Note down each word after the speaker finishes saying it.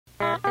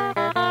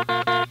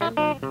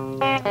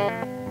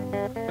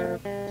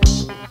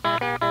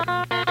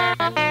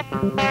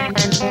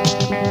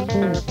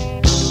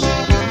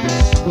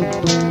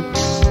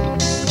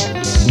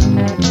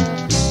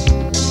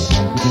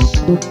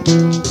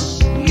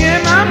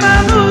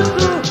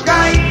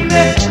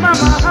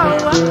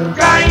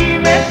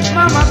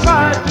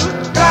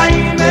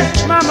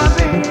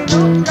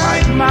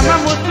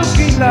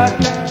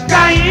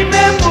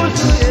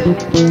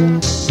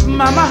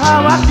Mama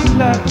hawa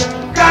kila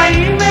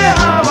kaime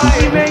hawa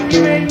ime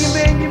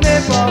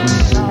Bobby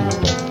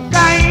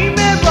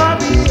kaime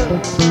Bobby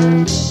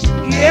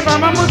ye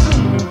mama Musu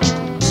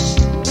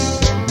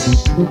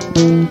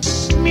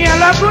mi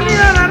ala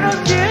dunia na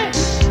noche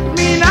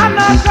mi na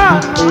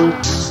kano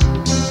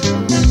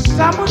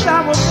samu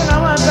na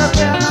wanda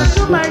pe na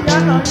tuma ya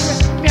no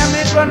mi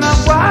ameko na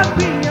kwa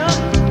pinya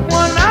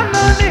wona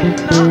no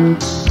nina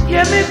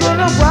ye mi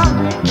kono kwa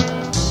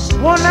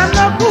wona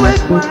na kuwe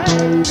kwa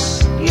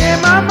ye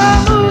mama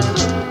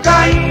Musu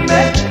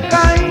kaime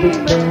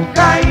kaime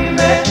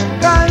kaime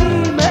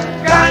kaime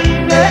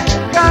kaime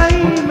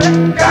kaime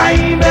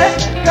kaime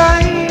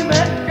kaime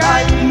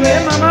kaime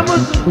mama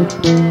Musu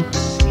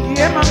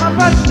ye mama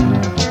Patu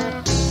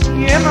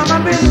ye mama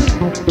Benu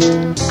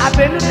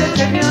abenu de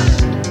tenia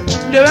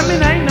de mi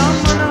na ino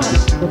mono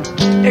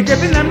e ke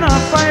bi na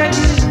fire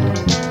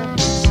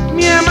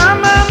mi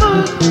mama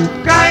Musu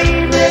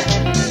kaime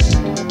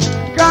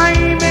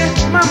kaime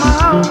mama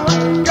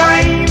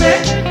kaime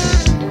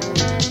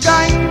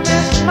kaime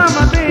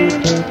mama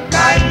Benu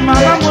kaime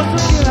mama Musu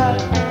kila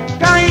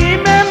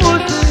kaime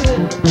Musu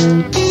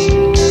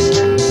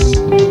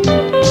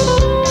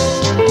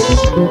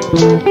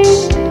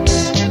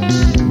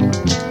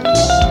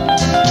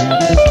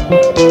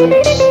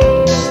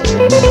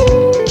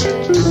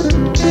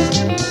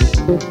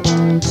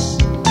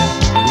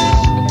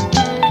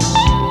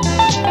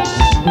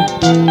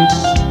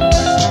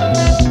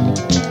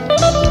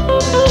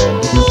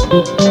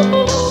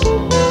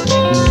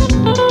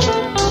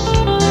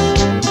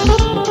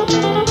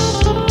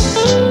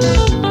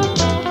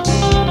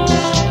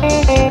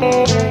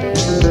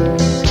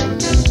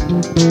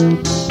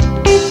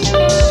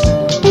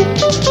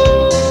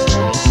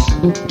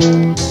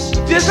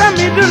Jesa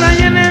mi do la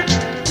yene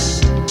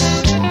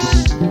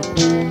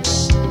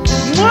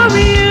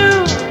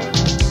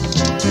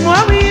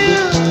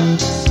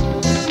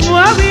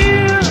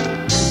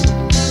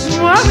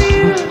moi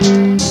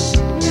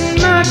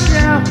na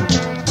tia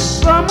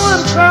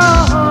vamos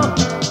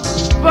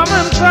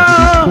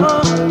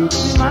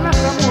mana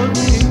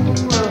kamodi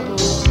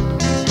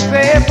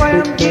se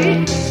payamki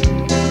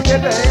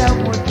kete ya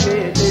mote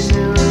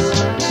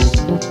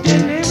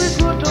dene we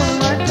go to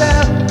mata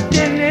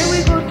dene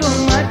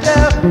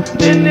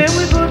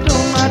we go to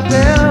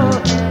mata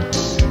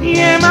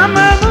ye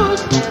mama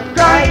Musu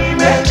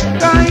kaime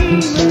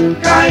kaime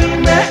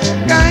kaime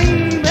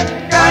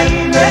kaime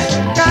kaime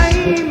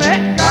kaime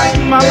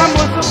mama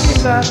Musu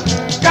kila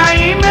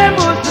kaime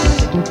Musu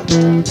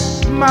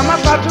mama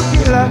Patu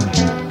kila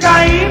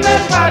kaime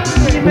Patu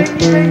ime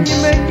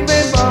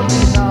Bobby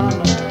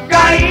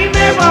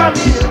kaime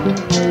Bobby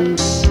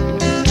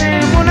ne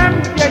mona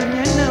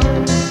mjanyana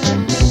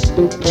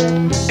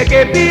eke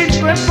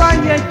bitwe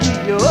fanya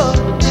jiyo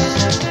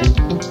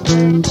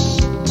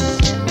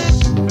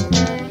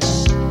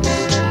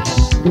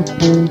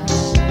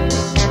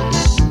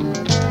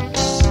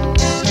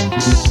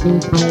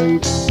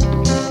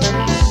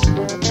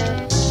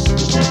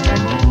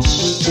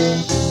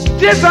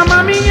Jesa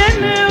mami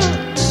yenu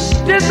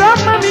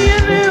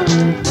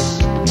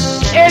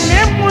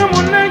ene mwe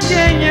muna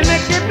jenye ne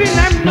kebi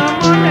na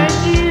mnomo na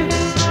ji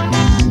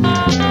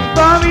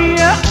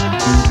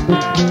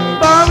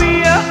Bobby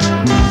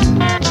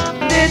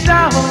deta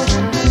ho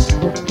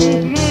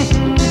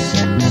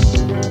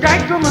kai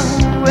koma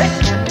uwe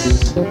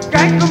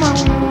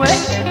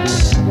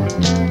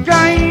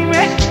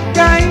kaime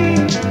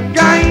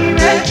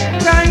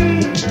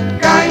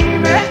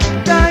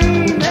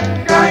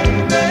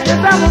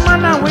Jesa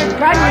mwana we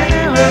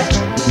kaime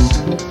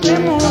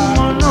Simu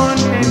mono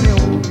nene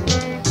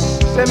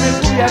Se me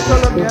kuya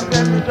solo mi ambe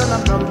mi tola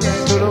mnoki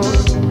engolo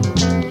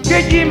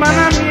Keji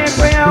mana mi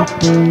ekweyao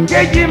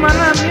Keji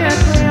mana mi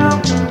ekweyao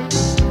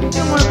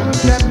Ike mwe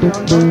kuja mi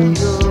ono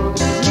kiyo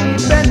Mi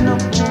beno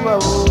mbuwa o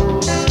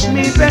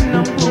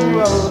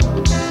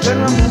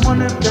Beno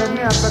mumone mpe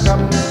mi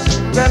apekamu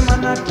Bema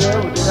na te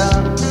udida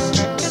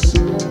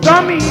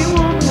Tommy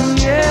iwu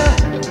mumye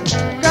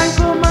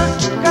Kaikoma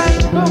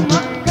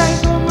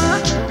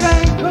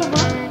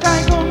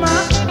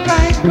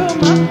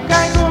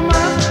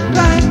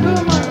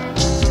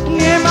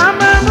ye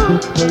mama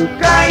Musu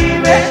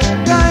kaime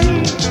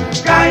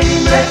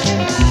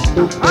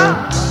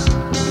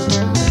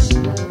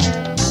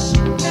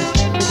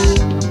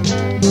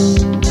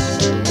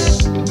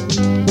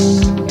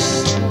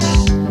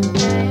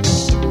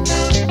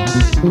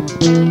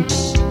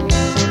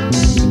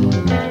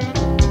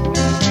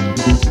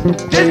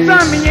Jesa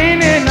mi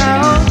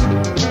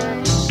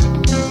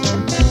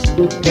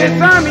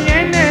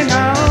yene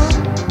now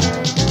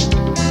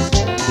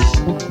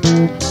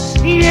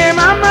ye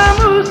mama